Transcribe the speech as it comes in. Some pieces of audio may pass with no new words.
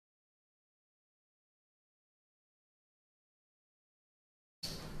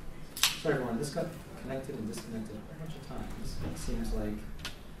Sorry everyone, this got connected and disconnected a bunch of times. It seems like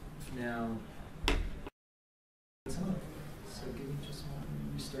now it's on. So give me just one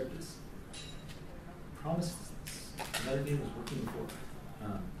to restart this. I promise another day was working before.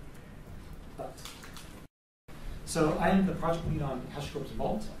 So I am the project lead on HashiCorp's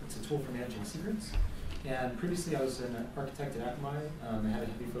Vault. It's a tool for managing secrets. And previously I was an architect at Akamai. I had a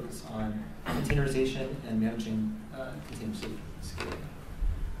heavy focus on containerization and managing container security.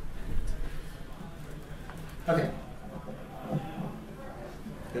 Okay.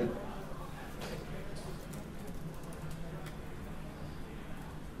 Good.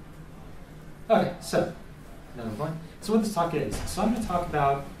 Okay, so another one. So what this talk is, so I'm going to talk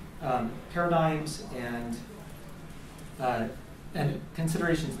about paradigms and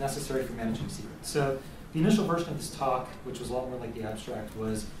considerations necessary for managing secrets. So the initial version of this talk, which was a lot more like the abstract,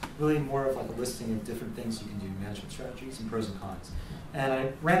 was really more of like a listing of different things you can do, management strategies and pros and cons. And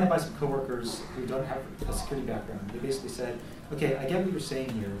I ran them by some coworkers who don't have a security background. They basically said, okay, I get what you're saying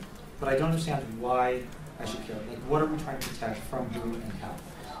here, but I don't understand why I should care. Like, what are we trying to protect, from who, and how?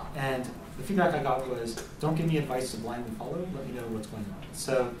 And the feedback I got was, don't give me advice to blindly follow, let me know what's going on.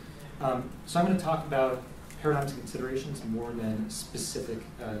 So, so I'm going to talk about paradigms and considerations more than specific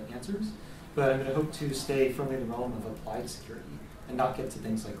answers, but I'm going to hope to stay firmly in the realm of applied security and not get to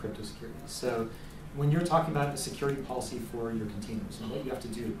things like crypto security. So when you're talking about a security policy for your containers and what you have to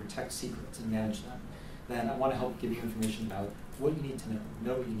do to protect secrets and manage them, then I want to help give you information about what you need to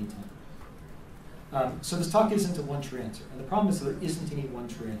know what you need to know. So this talk isn't a one true answer. And the problem is that there isn't any one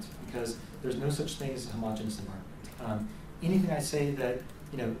true answer because there's no such thing as a homogeneous environment. Anything I say that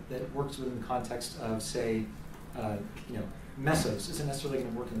that works within the context of, say, Mesos isn't necessarily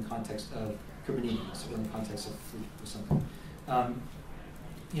going to work in the context of Kubernetes or in the context of Fleet or something.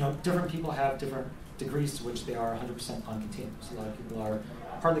 Different people have different degrees to which they are 100% on containers. A lot of people are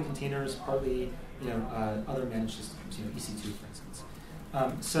partly containers, partly other managed systems, EC2 for instance.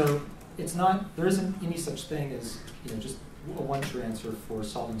 So it's not, there isn't any such thing as just a one true answer for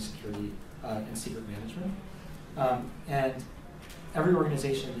solving security and secret management. And every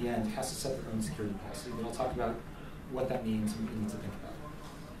organization in the end has to set their own security policy, but I'll talk about what that means and what you need to think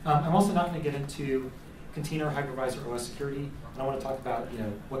about. I'm also not going to get into container hypervisor OS security, and I want to talk about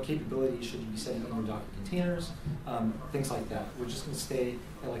what capabilities should you be setting in your Docker containers, things like that. We're just going to stay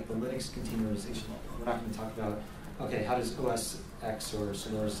at like the Linux containerization level. We're not going to talk about, okay, how does OS X or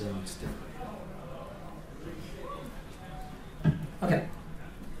Solaris differ? Okay,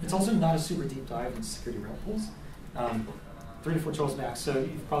 it's also not a super deep dive into security rabbit holes. 3 to 4 turtles max. So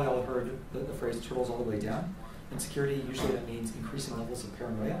you've probably all heard the phrase turtles all the way down. In security, usually that means increasing levels of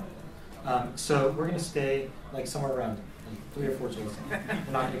paranoia. So we're going to stay like somewhere around 3 or 4 turtles down.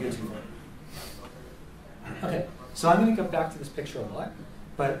 We're not going to go too far. Okay, so I'm going to go back to this picture a lot,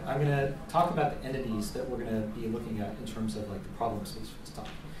 but I'm going to talk about the entities that we're going to be looking at in terms of like the problem space for this talk.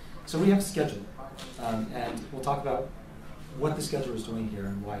 So we have a scheduler, and we'll talk about what the scheduler is doing here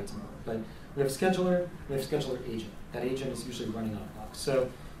and why it's important. But we have a scheduler, we have a scheduler agent. That agent is usually running on a box. So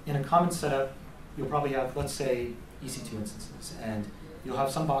in a common setup, you'll probably have, let's say, EC2 instances. And you'll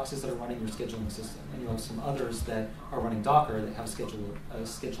have some boxes that are running your scheduling system. And you'll have some others that are running Docker that have a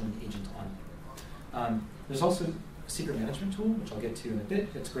scheduling agent on them. There's also a secret management tool, which I'll get to in a bit.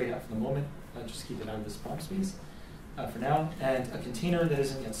 It's grayed out for the moment. Just keep it out of this prompt space for now. And a container that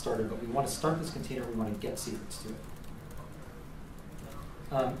isn't yet started, but we want to start this container. We want to get secrets to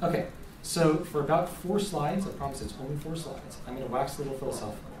it. Okay. So for about 4 slides, I promise it's only 4 slides, I'm going to wax a little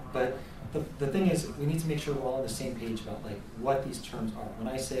philosophical. But the thing is, we need to make sure we're all on the same page about like what these terms are. When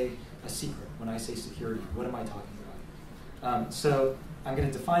I say a secret, when I say security, what am I talking about? So I'm going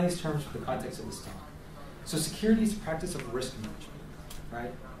to define these terms for the context of this talk. So security is the practice of risk management,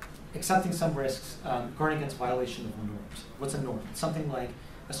 right? Accepting some risks, guarding against violation of norms. What's a norm? Something like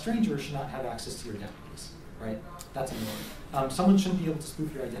a stranger should not have access to your database, right? That's a norm. Someone shouldn't be able to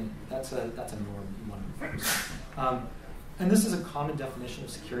spoof your identity. That's a norm you want to enforce. And this is a common definition of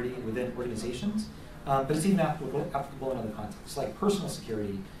security within organizations, but it's even applicable in other contexts. Like personal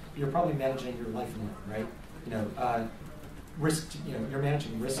security, you're probably managing your life and limb, right? Risk. You're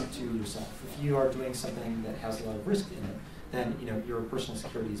managing risk to yourself. If you are doing something that has a lot of risk in it, then your personal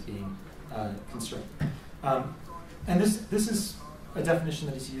security is being constrained. And this is a definition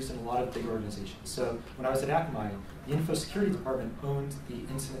that is used in a lot of big organizations. So when I was at Akamai, the info security department owned the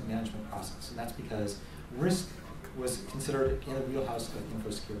incident management process, and that's because risk was considered in the wheelhouse of info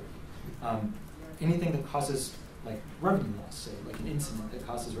security. Anything that causes like revenue loss, say, like an incident that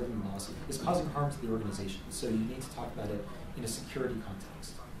causes revenue loss, is causing harm to the organization. So you need to talk about it in a security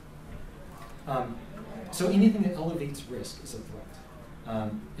context. So anything that elevates risk is a threat.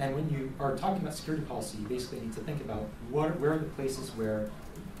 And when you are talking about security policy, you basically need to think about where are the places where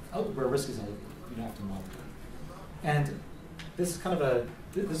risk is elevated. You don't have to monitor it. And this is kind of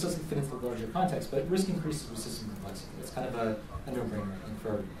this doesn't fit into the larger context, but risk increases with system complexity. It's kind of a no-brainer, I think, for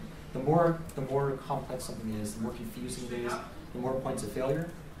everyone. The more complex something is, the more confusing it is, the more points of failure,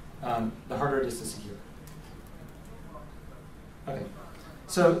 the harder it is to secure. Okay,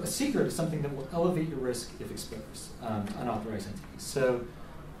 so a secret is something that will elevate your risk if exposed to unauthorized entities. So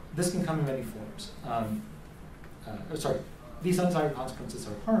this can come in many forms. These undesired consequences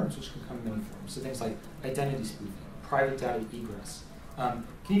are harms, which can come in many forms. So things like identity spoofing, private data egress, can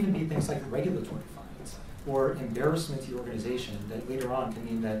even be things like regulatory fines or embarrassment to your organization that later on can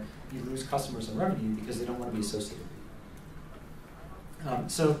mean that you lose customers and revenue because they don't want to be associated with you.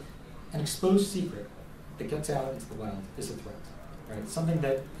 So an exposed secret that gets out into the wild is a threat, right? Something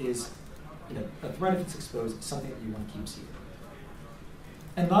that is, a threat if it's exposed is something that you want to keep secret.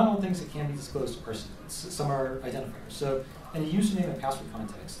 And not all things that can be disclosed are secrets. Some are identifiers. So in a username and password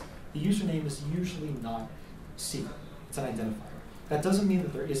context, the username is usually not secret. It's an identifier. That doesn't mean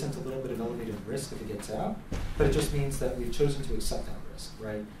that there isn't a little bit of elevated risk if it gets out, but it just means that we've chosen to accept that risk,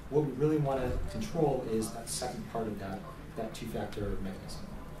 right? What we really want to control is that second part of that two-factor mechanism.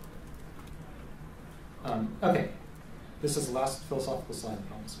 Okay, this is the last philosophical slide, I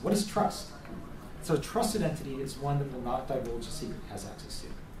promise. What is trust? So a trusted entity is one that will not divulge a secret it has access to.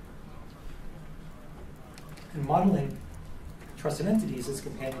 And modeling trusted entities is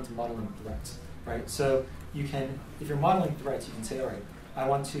companion to modeling threats, right? So you can, if you're modeling threats, you can say, all right, I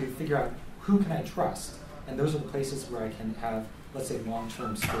want to figure out who can I trust, and those are the places where I can have, let's say,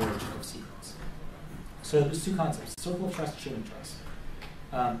 long-term storage of secrets. So there's two concepts: circle of trust, chain of trust.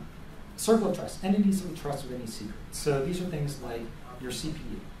 Circle of trust, entities that we trust with any secret. So these are things like your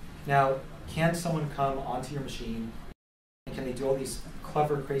CPU. Now, can someone come onto your machine, and can they do all these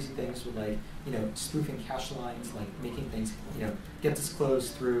clever, crazy things with, like, spoofing cache lines, like making things, get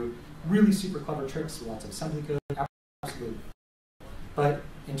disclosed through really super clever tricks with lots of assembly code? Absolutely. But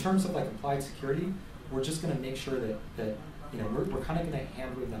in terms of like applied security, we're just going to make sure that we're kind of going to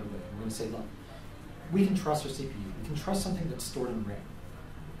hand-wave that away. We're going to say, look, we can trust our CPU. We can trust something that's stored in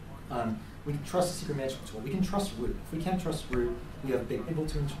RAM. We can trust a secret management tool. We can trust root. If we can't trust root, we have been able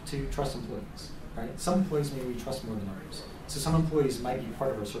to trust employees. Right? Some employees maybe we trust more than others. So some employees might be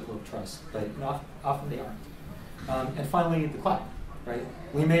part of our circle of trust, but often they aren't. And finally, the cloud. Right?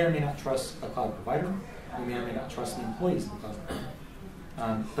 We may or may not trust a cloud provider. We may or may not trust the employees of the cloud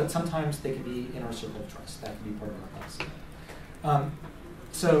provider. But sometimes they can be in our circle of trust. That can be part of our policy.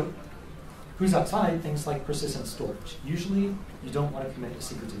 So who's outside? Things like persistent storage. Usually, you don't want to commit a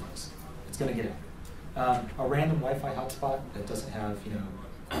secret to this. It's going to get out. A random Wi-Fi hotspot that doesn't have,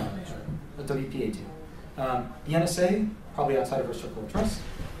 a WPA2. The NSA, probably outside of our circle of trust.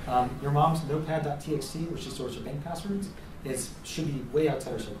 Your mom's notepad.txt, which stores her bank passwords, should be way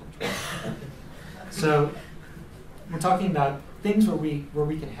outside our circle of trust. Right? So we're talking about things where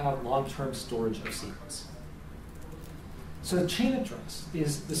we can have long-term storage of secrets. So the chain of trust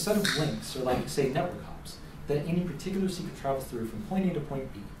is the set of links, or like, say, network hops, that any particular secret travels through from point A to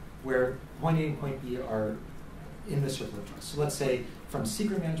point B, where point A and point B are in the circle of trust. So let's say from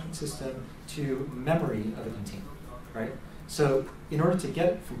secret management system to memory of a container, right? So in order to get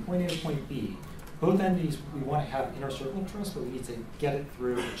it from point A to point B, both entities we want to have in our circle of trust, but we need to get it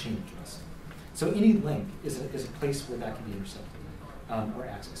through a chain of trust. So any link is a place where that can be intercepted or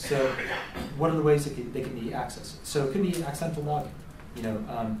accessed. So what are the ways that they can be accessed? So it could be accidental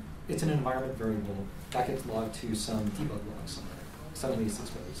login. It's an environment variable that gets logged to some debug log somewhere. Suddenly it's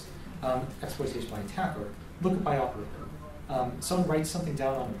exposed. Exploitation by attacker, lookup by operator. Someone writes something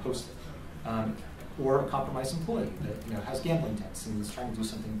down on a post-it, or a compromised employee that has gambling debts and is trying to do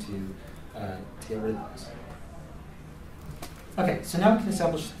something to get rid of those. Okay, so now we can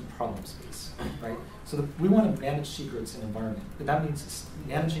establish the problem space, right? So we want to manage secrets in an environment, but that means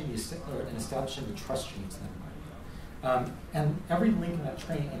managing and establishing the trust chains in that environment. And every link in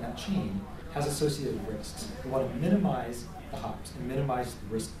that chain has associated risks. We want to minimize the hops and minimize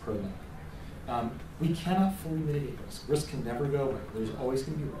the risk per link. We cannot fully mitigate risk. Risk can never go away. There's always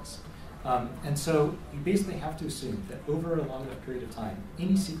going to be risk. And so you basically have to assume that over a long enough period of time,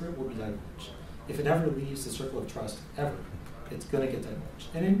 any secret will be divulged. If it ever leaves the circle of trust, ever, it's going to get divulged.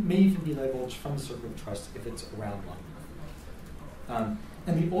 And it may even be divulged from the circle of trust if it's around long enough.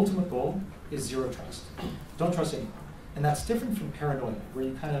 And the ultimate goal is zero trust. Don't trust anyone. And that's different from paranoia, where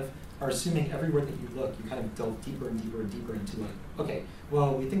you kind of are assuming everywhere that you look, you kind of delve deeper and deeper and deeper into, like, okay,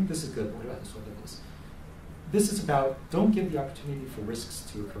 well, we think this is good, what about this, what about this? This is about, don't give the opportunity for risks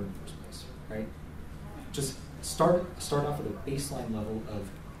to occur in the first place, right? just start off with a baseline level of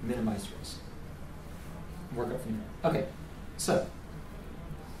minimized risk. Work up from there. Okay, so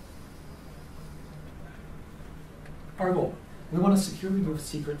our goal. We want to securely move a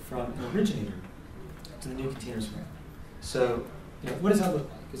secret from an originator to the new containers around. So, what does that look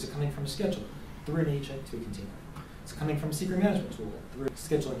like? Is it coming from a scheduler through an agent to a container? Is it coming from a secret management tool through a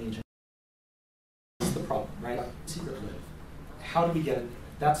scheduling agent? This is the problem, right? Secret live. How do we get it?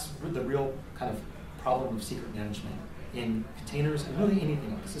 That's the real kind of problem of secret management in containers and really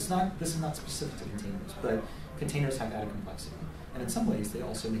anything else. This is not specific to containers, but containers have added complexity. And in some ways, they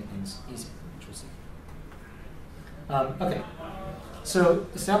also make things easier, which we'll see. Okay, so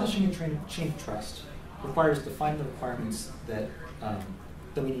establishing a chain of trust requires defining the requirements that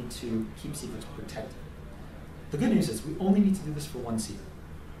we need to keep secrets protected. The good news is we only need to do this for one secret.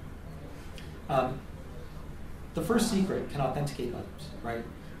 The first secret can authenticate others, right?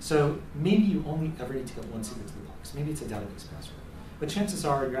 So maybe you only ever need to get one secret to the box. Maybe it's a database password. But chances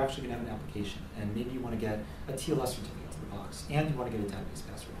are you're actually going to have an application, and maybe you want to get a TLS certificate to the box, and you want to get a database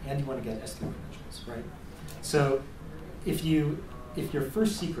password, and you want to get SQL credentials, right? So if your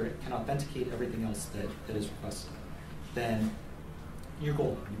first secret can authenticate everything else that is requested, then you're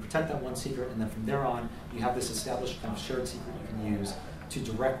golden. You protect that one secret, and then from there on, you have this established kind of shared secret you can use to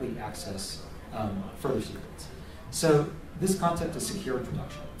directly access further secrets. So this concept is secure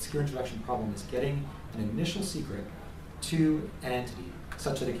introduction. The secure introduction problem is getting an initial secret to an entity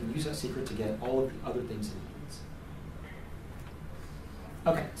such that it can use that secret to get all of the other things that it needs.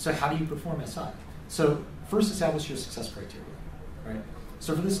 Okay, so how do you perform SI? So first establish your success criteria, right?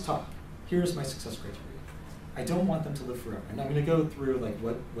 So for this talk, here's my success criteria. I don't want them to live forever. And I'm going to go through like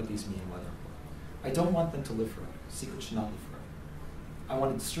what these mean and why they're important. I don't want them to live forever. Secrets should not live forever. I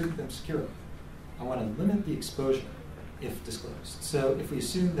want to distribute them securely. I want to limit the exposure if disclosed. So if we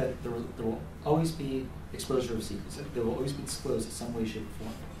assume that there will always be exposure of secrets, that they will always be disclosed in some way, shape, or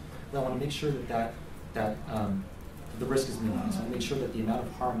form, then I want to make sure that the risk is minimized. I want to make sure that the amount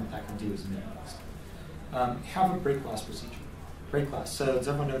of harm that can do is minimized. Have a break glass procedure. Break glass. So does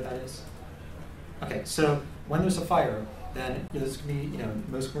everyone know what that is? Okay, so when there's a fire, then there's going to be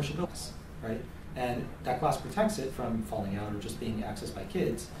most commercial buildings, right? And that glass protects it from falling out or just being accessed by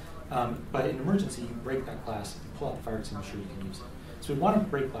kids. But in an emergency, you break that glass, you pull out the fire extinguisher, you can use it. So we want a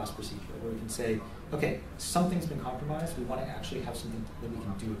break glass procedure where we can say, okay, something's been compromised, we want to actually have something that we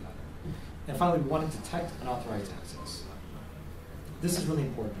can do about it. And finally, we want to detect unauthorized access. This is really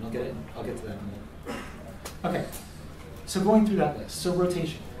important, and I'll get to that in a minute. Okay, so going through that list. So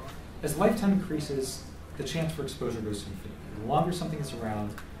rotation. As lifetime increases, the chance for exposure goes to infinity. The longer something is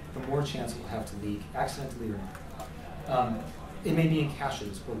around, the more chance it will have to leak, accidentally or not. It may be in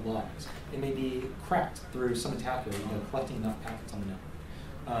caches or logs. It may be cracked through some attacker, collecting enough packets on the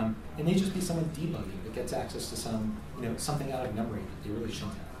network. It may just be someone debugging that gets access to something out of memory that they really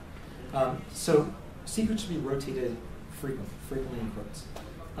shouldn't have. So secrets should be rotated frequently in quotes.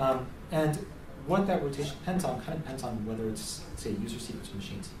 And what that rotation depends on kind of depends on whether it's, say, user secrets or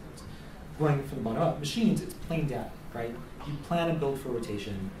machine secrets. Going from the bottom up, machines, it's plain data, right? You plan and build for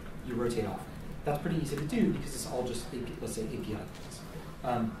rotation, you rotate often. That's pretty easy to do because it's all just, let's say, API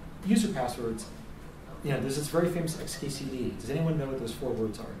calls. User passwords, there's this very famous XKCD. Does anyone know what those 4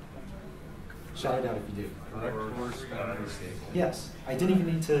 words are? Shout it out if you do. Yes, I didn't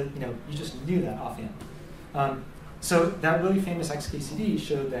even need to, you just knew that offhand. So that really famous XKCD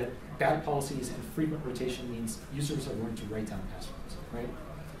showed that bad policies and frequent rotation means users are going to write down passwords, right?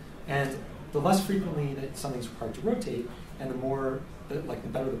 And the less frequently that something's required to rotate, and the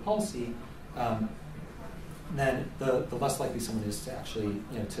better the policy, then the less likely someone is to actually,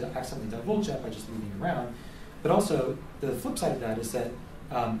 to accidentally divulge that by just leaving it around. But also, the flip side of that is that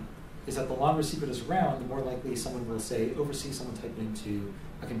the longer a secret is around, the more likely someone will say, oversee someone typing into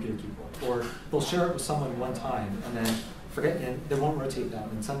a computer keyboard. Or they'll share it with someone one time and then forget, and they won't rotate that,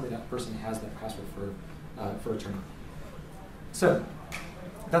 and suddenly that person has that password for eternity. So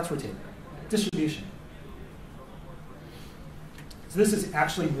that's rotating. Distribution. So this is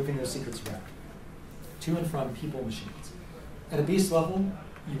actually moving those secrets around to and from people, machines. At a base level,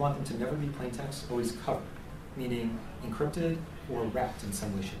 you want them to never be plain text, always covered, meaning encrypted or wrapped in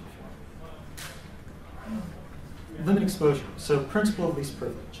some way, shape, or form. Limit exposure. So principle of least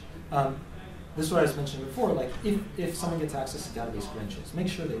privilege. This is what I was mentioning before. Like if someone gets access to database credentials, make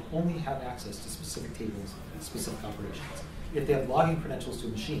sure they only have access to specific tables, specific operations. If they have logging credentials to a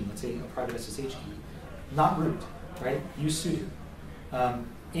machine, let's say a private SSH key, not root, right? Use sudo.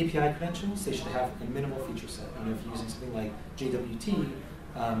 API credentials, they should have a minimal feature set. If you're using something like JWT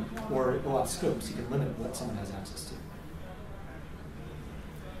or OAuth scopes, you can limit what someone has access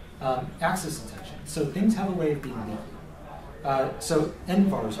Access detection. So things have a way of being leaky. So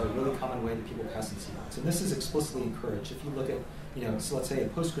NVARs are a really common way that people pass in secrets, and this is explicitly encouraged. If you look at, so let's say a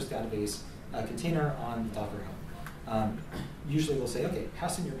Postgres database container on the Docker Hub, usually they'll say, okay,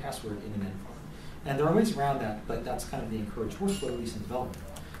 pass in your password in an NVAR. And there are ways around that, but that's kind of the encouraged workflow, at least in development.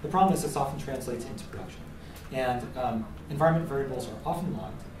 The problem is this often translates into production. And environment variables are often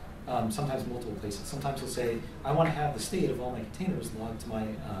logged, sometimes multiple places. Sometimes they'll say, I want to have the state of all my containers logged to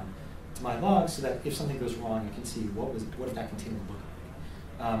my log so that if something goes wrong, I can see what did that container look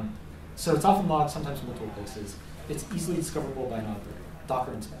like. So it's often logged, sometimes multiple places. It's easily discoverable by an author,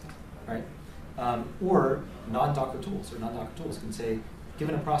 Docker inspect, right? Or non-Docker tools, can say,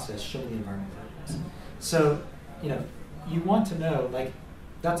 given a process, show me the environment variables. So, you want to know, like,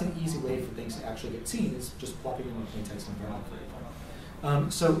 that's an easy way for things to actually get seen, is just plopping in the plain text environment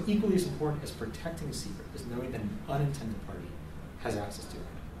variable. So equally as important as protecting a secret is knowing that an unintended party has access to it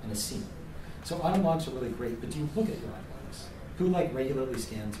and is seen. So audit logs are really great, but do you look at your audit logs? Who regularly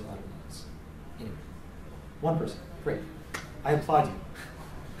scans your audit logs? Anyway, one person, great. I applaud you.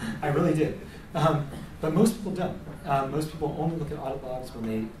 I really did. But most people don't. Most people only look at audit logs when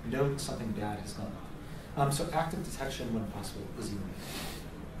they know that something bad has gone. So active detection, when possible, is even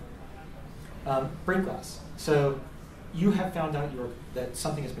better. Break glass. So you have found out that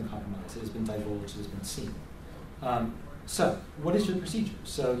something has been compromised, it has been divulged, it has been seen. So what is your procedure?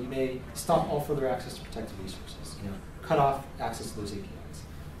 So you may stop all further access to protected resources, cut off access to those APIs,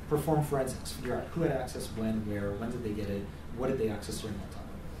 perform forensics, figure out who had access when, where, when did they get it, what did they access during that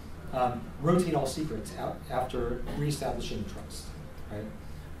time. Rotate all secrets out after reestablishing trust, right?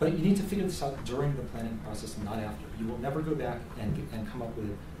 But you need to figure this out during the planning process and not after. You will never go back and come up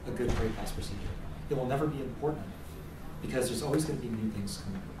with a good break glass procedure. It will never be important enough because there's always going to be new things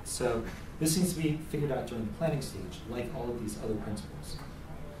coming up with. So this needs to be figured out during the planning stage, like all of these other principles.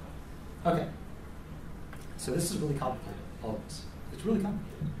 Okay, so this is really complicated, all of this. It's really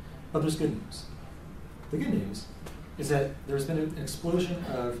complicated, but there's good news. The good news is that there's been an explosion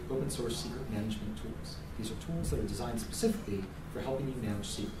of open source secret management tools. These are tools that are designed specifically for helping you manage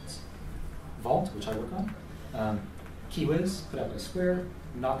secrets. Vault, which I work on, Keywiz, put out by Square,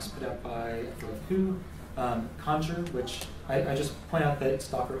 Nox, put out by I forget who, Conjure, which I just point out that it's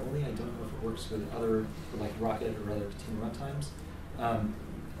Docker only. I don't know if it works with other, like Rocket or other container runtimes.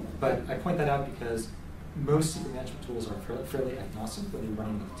 But I point that out because most secret management tools are fairly agnostic, whether you're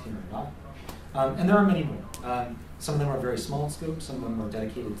running a container or not. And there are many more. Some of them are very small in scope. Some of them are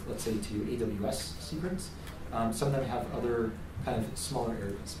dedicated, let's say, to AWS secrets. Some of them have other kind of smaller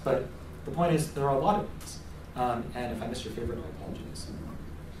areas. But the point is, there are a lot of these. And if I missed your favorite, I apologize.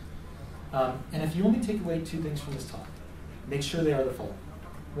 And if you only take away two things from this talk, make sure they are the following.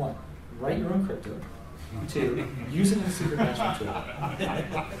 One, write your own crypto. Two, use it in a secret management tool.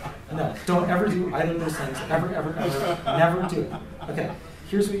 No, don't ever do either of those things. Ever, never do it. Okay,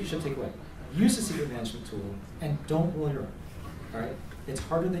 here's what you should take away. Use a secret management tool and don't roll your own. All right? It's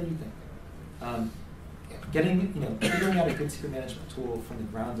harder than you think. Figuring out a good secret management tool from the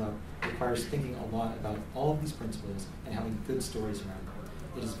ground up requires thinking a lot about all of these principles and having good stories around them.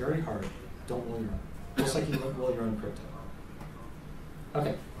 It is very hard. Don't roll your own. Just like you don't roll your own crypto.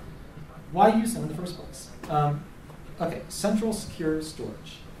 Okay. Why use them in the first place? Okay, central secure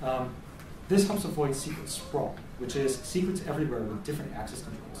storage. This helps avoid secret sprawl, which is secrets everywhere with different access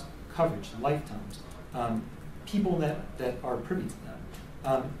controls, coverage, lifetimes, people that are privy to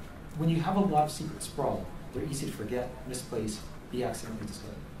them. When you have a lot of secret sprawl, they're easy to forget, misplace, be accidentally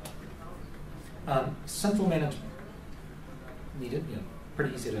discovered. Central management. Needed,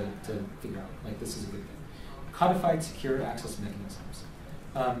 pretty easy to figure out. Like, this is a good thing. Codified secure access mechanisms.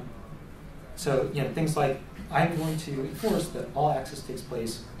 So, things like, I'm going to enforce that all access takes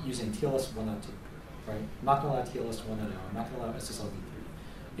place using TLS 1.2, right? I'm not going to allow TLS 1.0. I'm not going to allow SSL v3.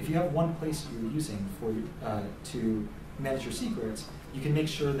 If you have one place you're using to manage your secrets, you can make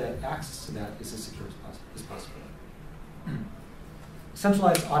sure that access to that is as secure as possible.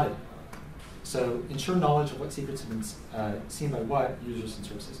 Centralized audit. So ensure knowledge of what secrets have been seen by what users and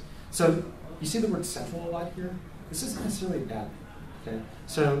services. So you see the word central a lot here. This isn't necessarily bad. Okay.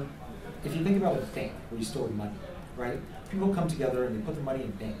 So if you think about a bank where you store money, right? People come together and they put their money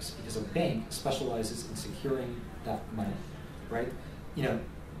in banks because a bank specializes in securing that money, right?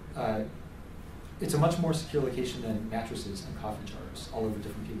 It's a much more secure location than mattresses and coffee jars all over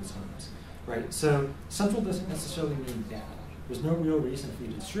different people's homes, right? So central doesn't necessarily mean bad. There's no real reason for you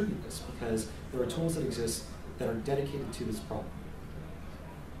to distribute this because there are tools that exist that are dedicated to this problem.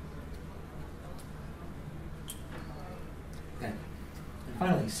 Okay. And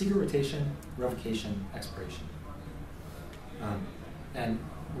finally, secret rotation, revocation, expiration. And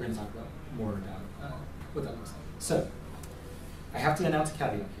we're going to talk about more about what that looks like. So I have to announce a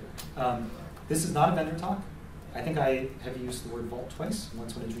caveat here. This is not a vendor talk. I think I have used the word vault twice,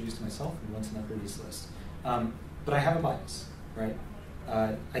 once when introduced myself and once in that previous list. But I have a bias, right?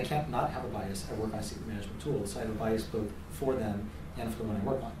 I can't not have a bias. I work on secret management tools, so I have a bias both for them and for the one I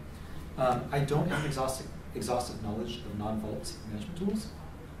work on. I don't have an exhaustive knowledge of non-vault secret management tools,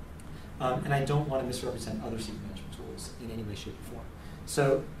 and I don't want to misrepresent other secret management tools in any way, shape, or form.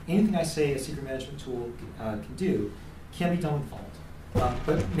 So anything I say a secret management tool can do can be done with Vault,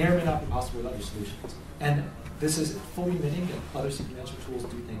 but may or may not be possible with other solutions. And this is fully admitting that other secret management tools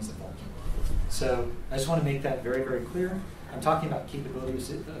do things that Vault can. So I just want to make that very, very clear. I'm talking about capabilities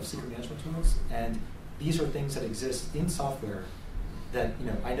of secret management tools, and these are things that exist in software that,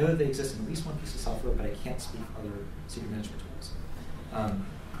 I know that they exist in at least one piece of software, but I can't speak for other secret management tools.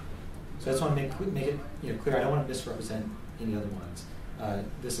 So I just want to make it clear. I don't want to misrepresent any other ones.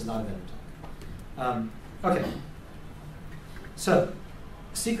 This is not a vendor talk. Okay. So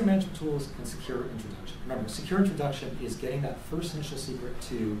secret management tools and secure introduction. Remember, secure introduction is getting that first initial secret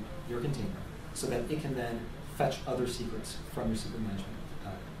to your container so that it can then fetch other secrets from your secret management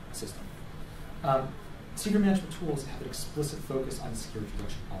system. Secret management tools have an explicit focus on the secure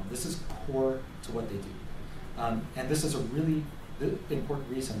introduction problem. This is core to what they do. And this is a really important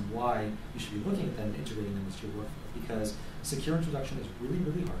reason why you should be looking at them and integrating them into your workflow, because secure introduction is really,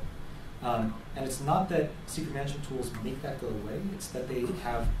 really hard. And it's not that secret management tools make that go away, it's that they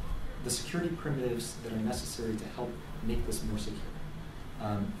have the security primitives that are necessary to help make this more secure.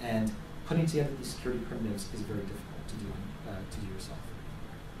 And putting together these security primitives is very difficult to do yourself.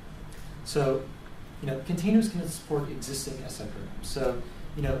 So, containers can support existing SI programs. So,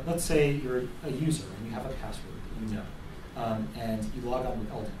 let's say you're a user and you have a password that you know, and you log on with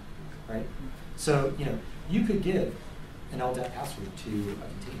LDAP, right? So, you could give an LDAP password to a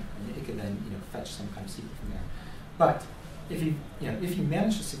container, and it could then, fetch some kind of secret from there. But if you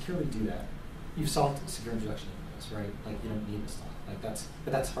manage to securely do that, you've solved secure introduction of this, right? Like, you don't need this stuff.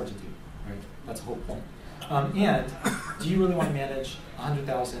 But that's hard to do, right? That's the whole point. And do you really want to manage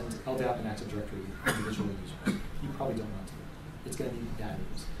 100,000 LDAP and Active Directory individual users? You probably don't want to. It's going to be bad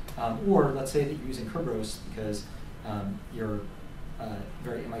news. Or let's say that you're using Kerberos because you're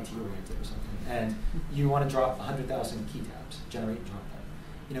very MIT oriented or something, and you want to drop 100,000 key tabs, generate and drop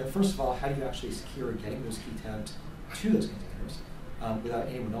them. First of all, how do you actually secure getting those key tabs to those containers without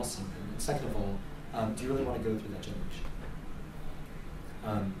anyone else seeing them? And second of all, do you really want to go through that generation?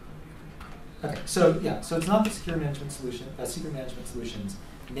 Okay, so yeah, so it's not that secret management solutions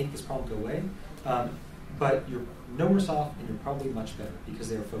make this problem go away, but you're no worse off and you're probably much better because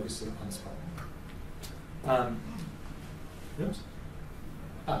they are focused on this problem. Oops.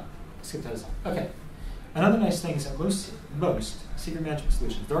 Skip that as well. Okay. Another nice thing is that most secret management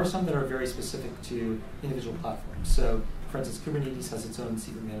solutions, there are some that are very specific to individual platforms. So, for instance, Kubernetes has its own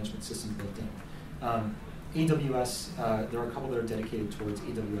secret management system built in. AWS, there are a couple that are dedicated towards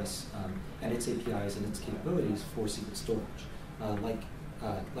AWS and its APIs and its capabilities for secret storage,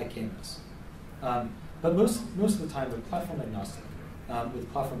 like Canvas. But most of the time, they're platform agnostic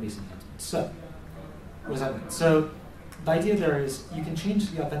with platform-based enhancements. So, what does that mean? So, the idea there is you can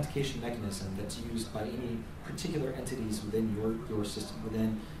change the authentication mechanism that's used by any particular entities within your system,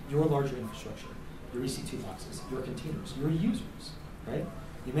 within your larger infrastructure, your EC2 boxes, your containers, your users, right?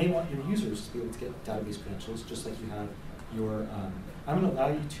 You may want your users to be able to get database credentials, just like you have your, I'm going to allow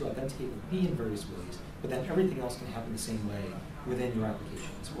you to authenticate with me in various ways, but then everything else can happen the same way within your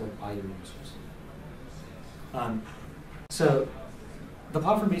applications or by your users. So the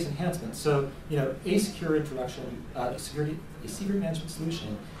platform-based enhancement, so a secure introduction, a secret management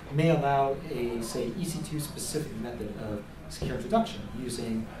solution may allow a, say, EC2 specific method of secure introduction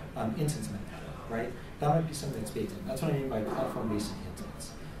using instance method, right? That might be something that's baked in. That's what I mean by platform-based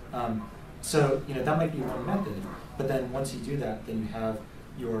enhancements. So that might be one method, but then once you do that, then you have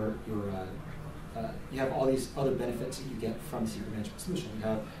you have all these other benefits that you get from the secret management solution. You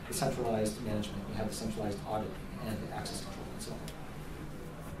have the centralized management, you have the centralized auditing, and the access control, and so on.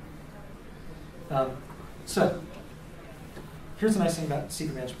 So here's the nice thing about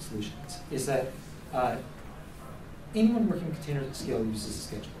secret management solutions, is that anyone working with containers at scale uses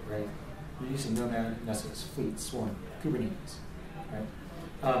a scheduler, right? You're using Nomad, Nessus, Fleet, Swarm, Kubernetes, right?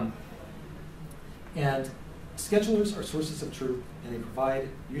 And schedulers are sources of truth, and they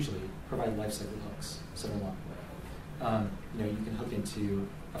usually provide lifecycle hooks, so a lot more. You can hook into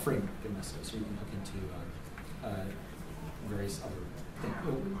a framework in Nessus, or you can hook into various other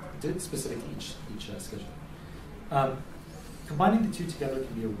things specific to each scheduler. Combining the two together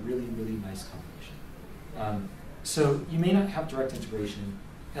can be a really, really nice combination. So you may not have direct integration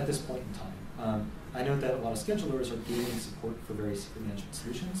at this point in time. I know that a lot of schedulers are gaining support for various secret management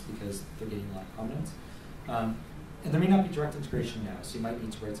solutions because they're getting a lot of prominence. And there may not be direct integration now, so you might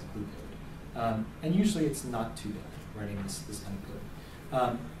need to write some glue code. And usually it's not too bad writing this kind of code.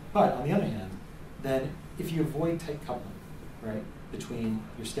 But on the other hand, then if you avoid tight coupling, right, between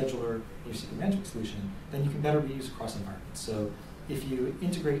your scheduler and your secret management solution, then you can better reuse across environments. So if you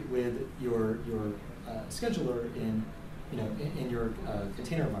integrate with your scheduler in your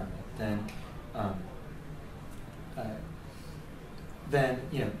container environment, then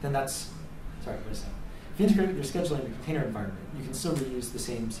that's sorry. What is that? If you integrate with your scheduler in your container environment, you can still reuse the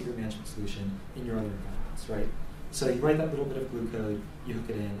same secret management solution in your other environments, right? So you write that little bit of glue code, you hook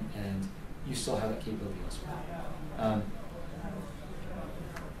it in, and you still have that capability elsewhere.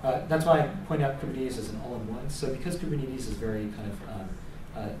 That's why I point out Kubernetes as an all-in-one. So because Kubernetes is very kind of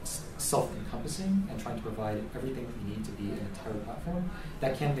self-encompassing and trying to provide everything that you need to be an entire platform,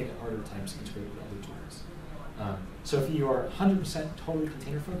 that can make it harder at times to integrate with other tools. So if you are 100% totally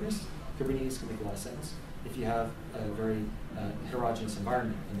container-focused, Kubernetes can make a lot of sense. If you have a very heterogeneous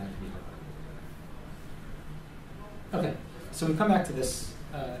environment, then that can be hard. Okay, so we come back to this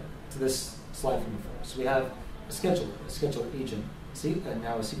slide from before. So we have a scheduler agent, and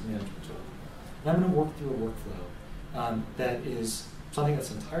now a secret management tool. And I'm going to work through a workflow that is something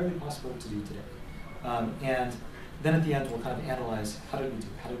that's entirely possible to do today. And then at the end, we'll kind of analyze how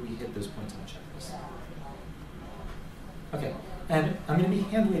did we hit those points on the checklist. Okay, and I'm going to be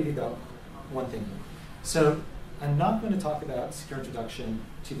hand-waving about one thing here. So I'm not going to talk about secure introduction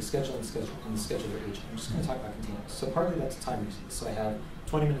to the schedule and the scheduler agent. I'm just going to talk about containers. So partly that's time reasons. So I have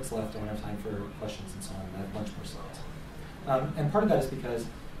 20 minutes left. I don't have time for questions and so on. I have a bunch more slides. And part of that is because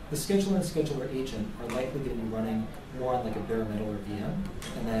the scheduler and scheduler agent are likely going to be running more on like a bare metal or VM,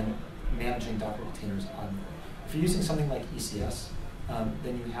 and then managing Docker containers on. If you're using something like ECS,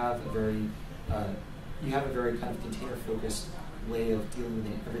 then you have a very kind of container-focused way of dealing with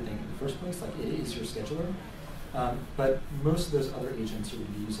everything in the first place. Like it is your scheduler, but most of those other agents are going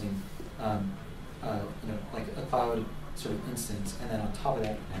to be using, like a cloud sort of instance, and then on top of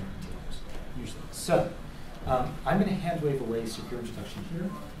that, you have containers usually. So I'm going to hand wave away secure introduction here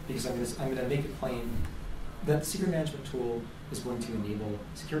because I'm going to make it plain that the secret management tool is going to enable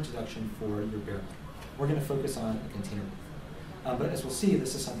secure introduction for your bare metal. We're going to focus on a container workflow. But as we'll see,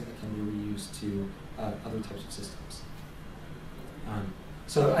 this is something that can be reused to other types of systems.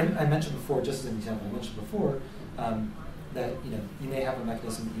 So I mentioned before, just as an example, that you may have a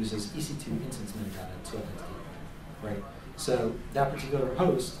mechanism that uses EC2 instance metadata to authenticate, right? So that particular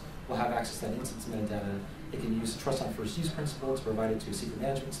host will have access to that instance metadata. It can use the trust on first use principle to provide it to a secret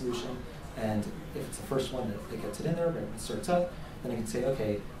management solution. And if it's the first one that gets it in there, right, when it starts up, then it can say,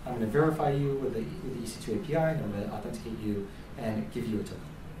 okay, I'm going to verify you with the EC2 API, and I'm going to authenticate you and give you a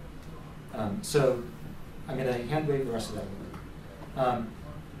token. So I'm going to hand wave the rest of that a little bit.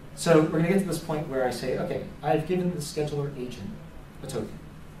 So we're going to get to this point where I say, okay, I've given the scheduler agent a token,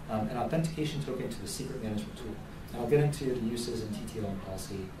 an authentication token to the secret management tool. And I'll get into the uses and TTL and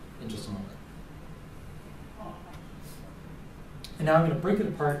policy in just a moment. And now I'm going to break it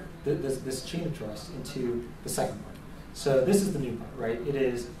apart, this chain of trust, into the second part. So this is the new part, right? It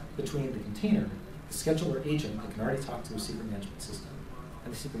is between the container, the scheduler agent that can already talk to a secret management system,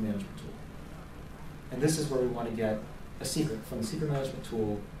 and the secret management tool. And this is where we want to get a secret from the secret management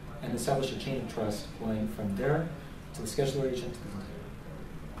tool and establish a chain of trust going from there to the scheduler agent to the container.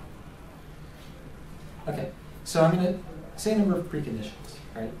 Okay, so I'm going to say a number of preconditions,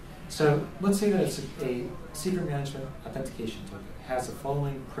 right? So let's say that it's a secret management authentication token. It has the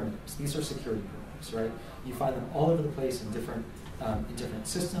following primitives. These are security primitives, right? You find them all over the place in different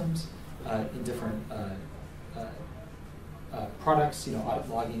systems, in different products. Audit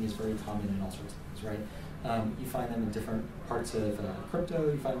logging is very common in all sorts of things, right? You find them in different parts of crypto.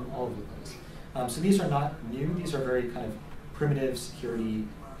 You find them all over the place. So these are not new. These are very kind of primitive security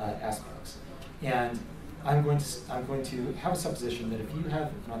aspects. And I'm going to have a supposition that if you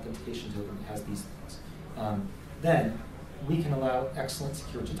have an authentication token that has these things, then we can allow excellent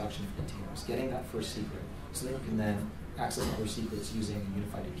secure introduction for containers, getting that first secret, so that you can then access other secrets using a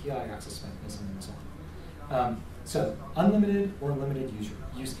unified API, access mechanism, and so on. So unlimited or limited use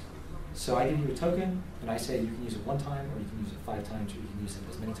count. So I give you a token, and I say you can use it one time, or you can use it 5 times, or you can use it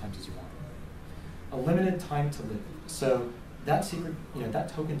as many times as you want. A limited time to live. So that secret, that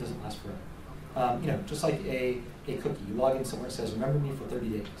token doesn't last forever. Just like a cookie. You log in somewhere and says, remember me for 30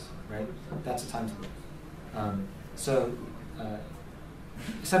 days, right? That's the time to live.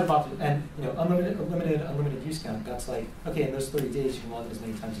 Set about and unlimited use count. That's like, okay, in those 30 days you can log in as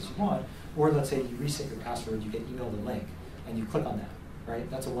many times as you want. Or let's say you reset your password, you get emailed a link, and you click on that, right?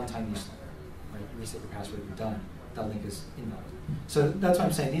 That's a one-time use link, right? You reset your password, you're done. That link is invalid. So that's what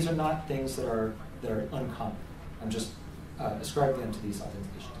I'm saying. These are not things that are uncommon. I'm just ascribing them to these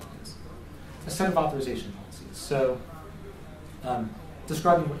authentication tokens. A set of authorization policies. So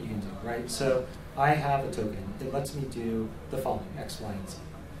describing what you can do, right? So I have a token. It lets me do the following, X, Y, and Z.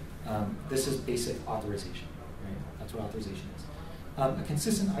 This is basic authorization, right? That's what authorization is. A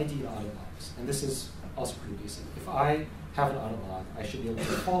consistent ID to audit logs, and this is also pretty basic. If I have an audit log, I should be able to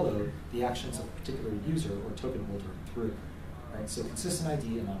follow the actions of a particular user or token holder through, right? So consistent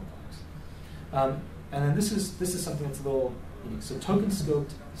ID and audit logs. And then this is something that's a little unique. So token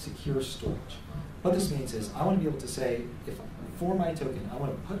scoped secure storage. What this means is I want to be able to say, if for my token, I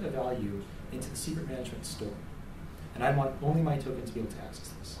want to put a value into the secret management store, and I want only my token to be able to access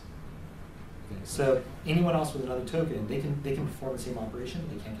this. Okay, so anyone else with another token, they can perform the same operation,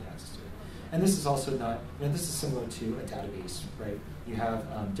 but they can't get access to it. And this is also not, this is similar to a database, right? You have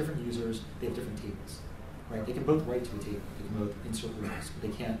different users, they have different tables, right? They can both write to a table, they can both insert rows, but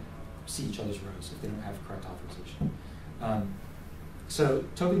they can't see each other's rows if they don't have correct authorization. So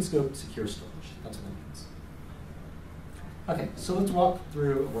token scoped secure storage, that's what that means. Okay, so let's walk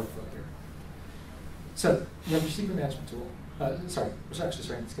through a workflow here. So you have your secret management tool. Sorry,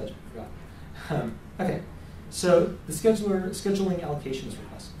 schedule, forgot. Okay, so the scheduling allocation is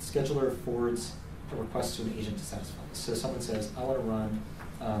requested. The scheduler forwards a request to an agent to satisfy this. So someone says, I want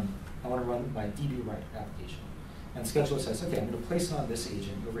to run my DB write application. And the scheduler says, okay, I'm going to place it on this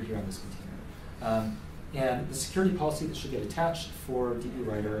agent over here on this container. And the security policy that should get attached for DB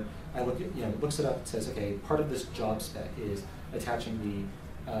writer, I look at, looks it up and says, okay, part of this job spec is attaching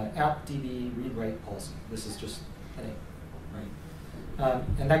the app DB read write policy. This is just an A, right?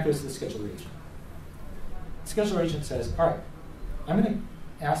 And that goes to the scheduler agent. The scheduler agent says, all right, I'm going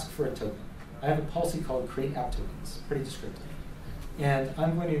to ask for a token. I have a policy called create app tokens, pretty descriptive. And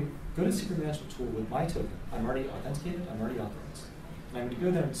I'm going to go to the secret management tool with my token. I'm already authenticated, I'm already authorized. And I'm going to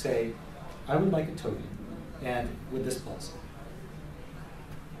go there and say, I would like a token, and with this policy.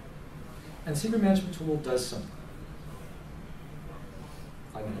 And the secret management tool does something.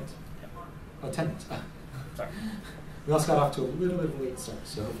 5 minutes? Oh, 10 minutes. Sorry. We also got off to a little bit of a late start,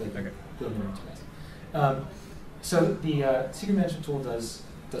 so hopefully I can go into it. So the secret management tool does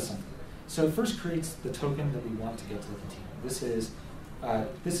something. So it first creates the token that we want to get to the container. This is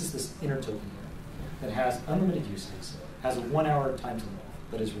this inner token here that has unlimited uses, has a 1 hour time to live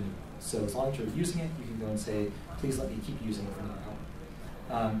that is renewable. So as long as you're using it, you can go and say, please let me keep using it for another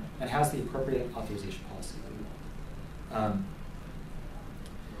hour. And has the appropriate authorization policy that we want.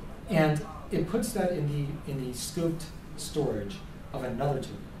 And it puts that in the scoped storage of another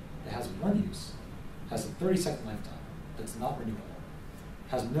token that has one use, has a 30-second lifetime, that's not renewable,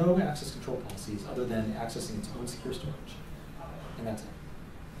 has no access control policies other than accessing its own secure storage. And that's it.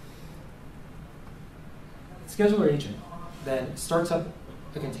 The scheduler agent then starts up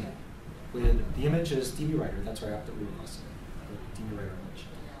a container with the image is DB writer, that's our app that we requested, the DB writer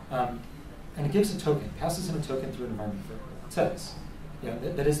image. And it gives a token, passes in a token through an environment variable. It says,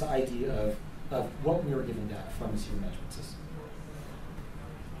 that is the ID of what we were given data from the secret management system.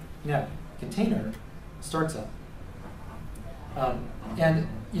 Now, container starts up. And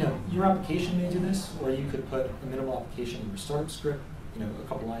your application may do this, or you could put a minimal application in your startup script, a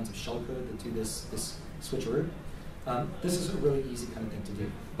couple lines of shell code that do this switcheroo. This is a really easy kind of thing to do.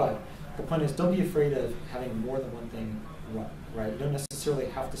 But the point is, don't be afraid of having more than one thing run, right? You don't necessarily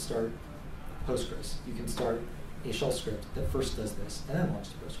have to start Postgres. You can start a shell script that first does this, and then launch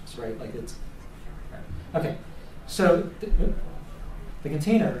the Postgres, right? Like it's, right. Okay, so the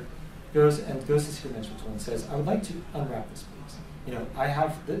container goes to the secret management tool and says, I would like to unwrap this, please. I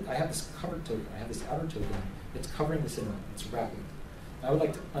have this covered token, I have this outer token, it's covering this inner one, it's wrapping it. I would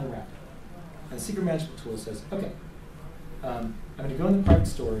like to unwrap it. And the secret management tool says, okay, I'm going to go in the private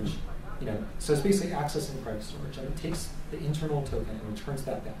storage, so it's basically accessing private storage, and it takes the internal token and returns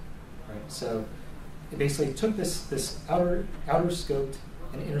that back, right? So it basically took this outer scoped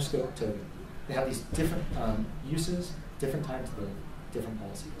and inner scoped token. They have these different uses, different time to live, different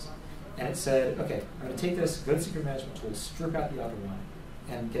policies. And it said, okay, I'm going to take this, go to the secret management tool, strip out the outer one,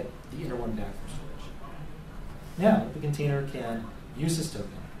 and get the inner one back from storage. Now, the container can use this token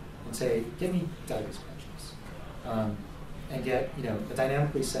and say, get me database credentials, and get a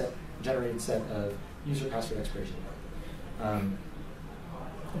dynamically generated set of user password expiration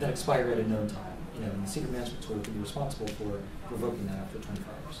that expire at a known time. And the secret management tool can be responsible for revoking that after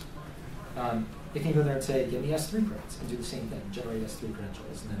 24 hours. It can go there and say, give me S3 credits, and do the same thing, generate S3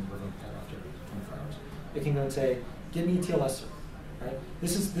 credentials, and then revoke that after 24 hours. It can go and say, give me TLS server, right?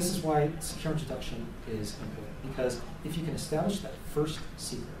 This is why secure introduction is important, because if you can establish that first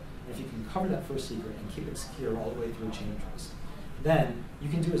secret, if you can cover that first secret and keep it secure all the way through a chain of trust, then you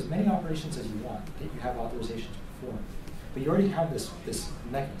can do as many operations as you want that you have authorization to perform. But you already have this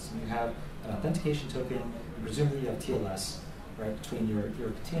mechanism. You have an authentication token, and presumably you have TLS, right, between your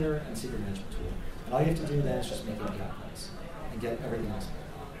container and secret management tool. And all you have to do then is just make API calls and get everything else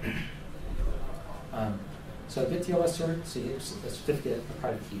back. So get TLS cert, so you get a certificate of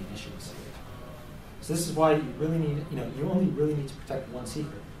private key issues. So this is why you really need, you only really need to protect one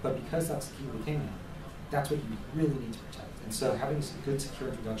secret, but because that's the key retainer, that's what you really need to protect. And so having a good secure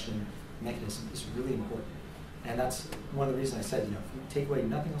introduction mechanism is really important. And that's one of the reasons I said, if you take away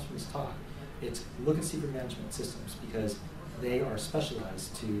nothing else from this talk, it's look at secret management systems, because they are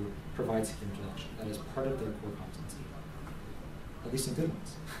specialized to provide secure introduction. That is part of their core competency, at least some good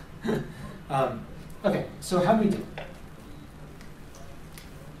ones. Okay, so how do we do it?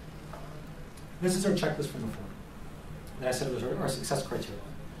 This is our checklist from before. And I said it was our success criteria.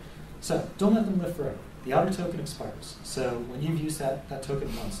 So don't let them live forever. The outer token expires. So when you've used that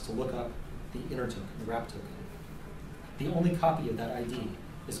token once to look up the inner token, the wrap token, the only copy of that ID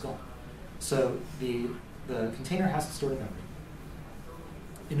is gone. So the container has to store in memory.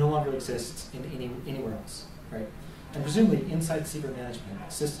 It no longer exists in anywhere else, right? And presumably inside the secret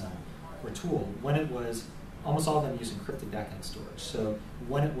management system or tool, when it was, almost all of them use encrypted backend storage. So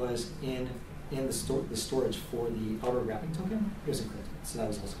when it was in the storage for the outer wrapping token, it was encrypted. So that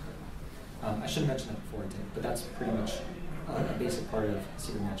was also critical. I should have mentioned that before I did, but that's pretty much a basic part of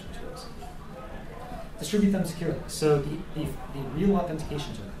secret management tools. Distribute them securely. So the real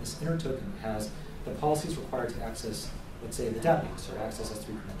authentication token, this inner token, has the policies required to access, let's say, the database or access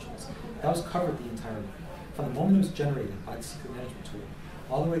S3 credentials. That was covered the entire way. From the moment it was generated by the secret management tool,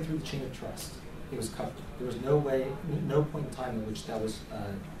 all the way through the chain of trust, it was covered. There was no point in time in which that was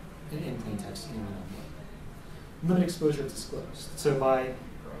in plain text anywhere along the way. Limit exposure is disclosed. So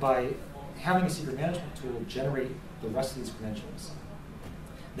by having a secret management tool generate the rest of these credentials,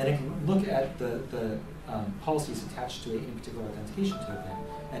 then it can look at the policies attached to any particular authentication token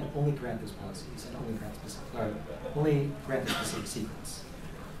and only grant those policies and only grant the specific secrets.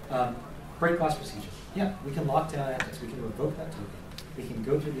 Break glass procedure. Yeah, we can lock down access. We can revoke that token. We can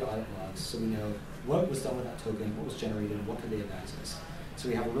go through the audit logs so we know what was done with that token, what was generated, what could they have access. So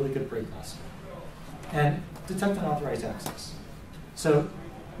we have a really good break glass. And detect unauthorized access. So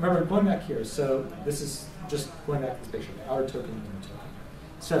remember, going back here, so this is just going back to this picture, the outer token and inner token.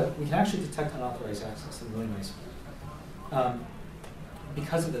 So we can actually detect unauthorized access in a really nice way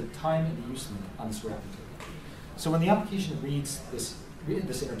because of the time and the use limit on this wrapping token. So when the application reads this inner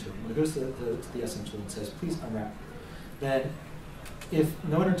token, when it goes to the SM tool and says, please unwrap, then if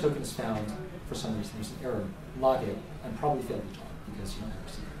no inner token is found for some reason, there's an error, log it, and probably fail the job because you don't have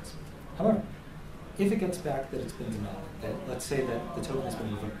secrets. However, if it gets back that it's been denied, that let's say that the token has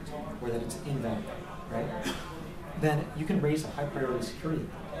been revoked, or that it's invalid, right? Then you can raise a high priority security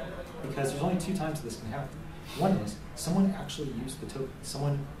because there's only two times this can happen. One is someone actually used the token.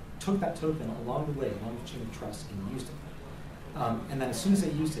 Someone took that token along the way, along the chain of trust, and used it. And then as soon as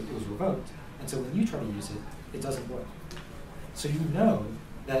they used it, it was revoked. And so when you try to use it, it doesn't work. So you know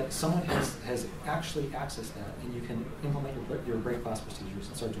that someone has actually accessed that, and you can implement your break glass procedures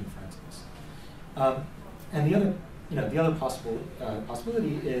and start doing forensics. And the other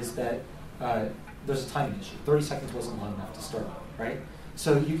possibility is that there's a timing issue. 30 seconds wasn't long enough to start, right?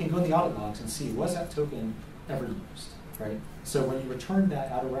 So you can go in the audit logs and see, was that token ever used, right? So when you return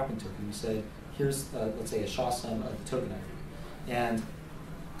that outer wrapping token, you say, here's, let's say, a SHA sum of the token ID. And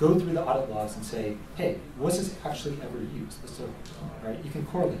go through the audit logs and say, hey, was this actually ever used, this token, right? You can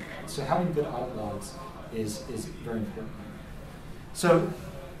correlate that. So having good audit logs is very important. So,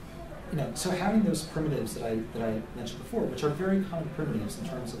 so having those primitives that I mentioned before, which are very common primitives in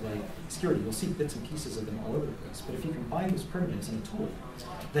terms of like security, you'll see bits and pieces of them all over the place. But if you combine those primitives in a tool,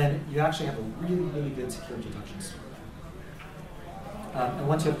 then you actually have a really, really good secure introduction story. And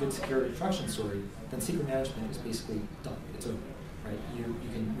once you have a good secure introduction story, then secret management is basically done. It's over, right? You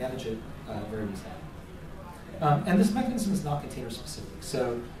can manage it very easily. And this mechanism is not container specific.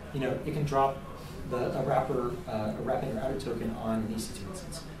 So, it can drop a wrapping or outer token on an EC2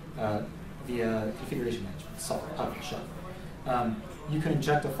 instance. Via configuration management, public shell. You can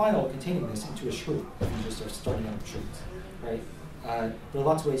inject a file containing this into a shrew if you just start starting out with shrews, right? There are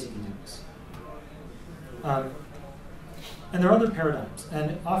lots of ways you can do this. And there are other paradigms,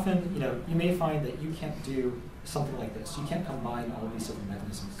 and often, you may find that you can't do something like this. You can't combine all of these different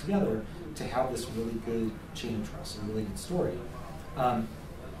mechanisms together to have this really good chain of trust, a really good story.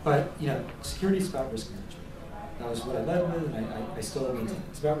 But security is about risk management. That was what I led with, and I still maintain it.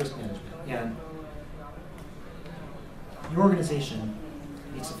 It's about risk management. And your organization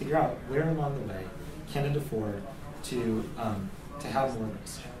needs to figure out where along the way can it afford to have more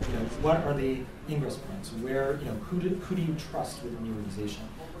risk. What are the ingress points? Where, who do you trust within the organization?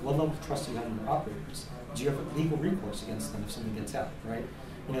 What level of trust do you have in your operators? Do you have legal recourse against them if something gets out, right?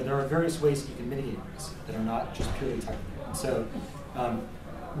 There are various ways that you can mitigate risk that are not just purely technical. And so,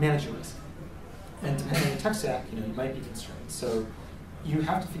 manage your risk. And depending on your tech stack, you might be constrained. So you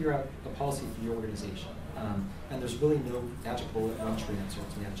have to figure out a policy for your organization. And there's really no magic bullet one-tree answer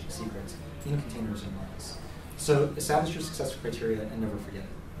to managing secrets in containers and runs. So establish your success criteria and never forget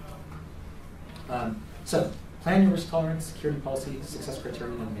it. So plan your risk tolerance, security policy, success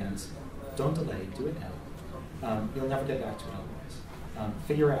criteria in advance. Don't delay, do it now. You'll never get back to it otherwise.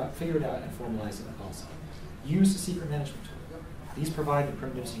 Figure it out and formalize it in policy. Use the secret management tool. These provide the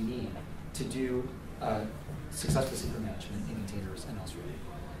primitives you need to do successful secret management in containers and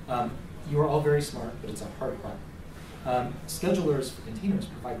elsewhere. You are all very smart, but it's a hard problem. Schedulers for containers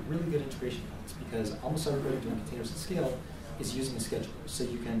provide really good integration points because almost everybody doing containers at scale is using a scheduler. So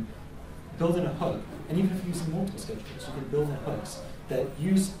you can build in a hook, and even if you're using multiple schedulers, you can build in hooks that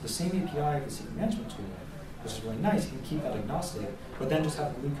use the same API of the secret management tool, which is really nice. You can keep that agnostic, but then just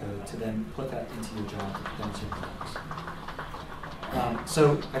have glue code to then put that into your job to demonstrate containers.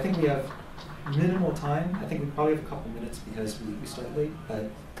 So I think we have minimal time. I think we probably have a couple minutes because we started late, but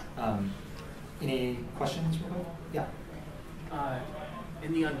any questions real quick? Yeah.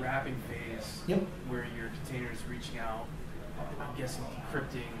 In the unwrapping phase, yep, where your container is reaching out, I'm guessing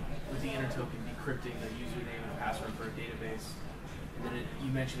decrypting, with the inner token, decrypting the username and password for a database, and then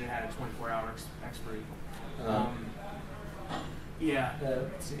you mentioned it had a 24-hour expiry. Yeah,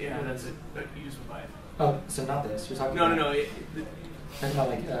 that's it. But you just went by it. Oh, so not this. You're talking about... No. Not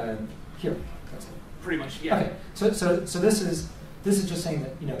like here. That's it. Pretty much, yeah. Okay. So this is just saying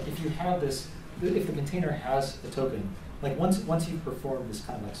that if you have this, if the container has a token, like once you've performed this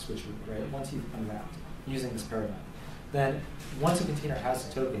kind of like switch root, right? Once you've unwrapped using this paradigm, then once a container has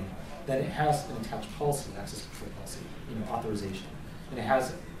a token, then it has an attached policy, access control policy, authorization, and it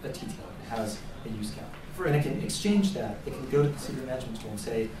has a TTL, it has a use count. And it can exchange that. It can go to the secret management tool and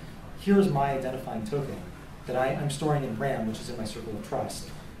say, here's my identifying token that I'm storing in RAM, which is in my circle of trust,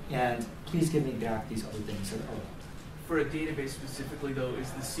 and please give me back these other things that are allowed. For a database specifically, though,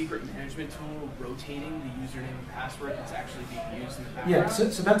 is the secret management tool rotating the username and password that's actually being used in the background? Yeah,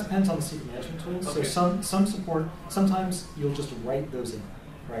 so that depends on the secret management tool. Okay. So some support, sometimes you'll just write those in,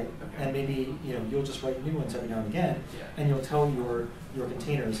 right? Okay. And maybe you'll just write new ones every now and again, and you'll tell your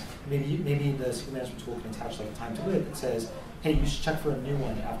containers, maybe the secret management tool can attach like a time to live that says, hey, you should check for a new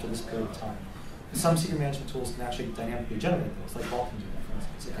one after this period of time. Some secret management tools can actually dynamically generate those, like Vault can do that, for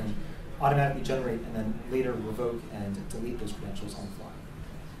instance. It can automatically generate and then later revoke and delete those credentials on the fly.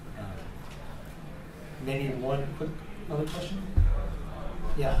 Maybe one quick other question?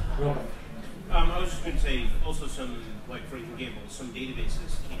 Yeah, real quick. I was just going to say also some, like for example, some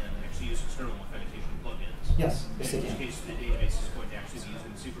databases can actually use external authentication plugins. Yes, in which case the database is going to actually be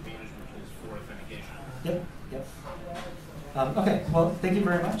using secret management tools for authentication. Yep. Okay, well, thank you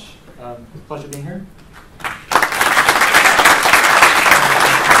very much. Pleasure being here.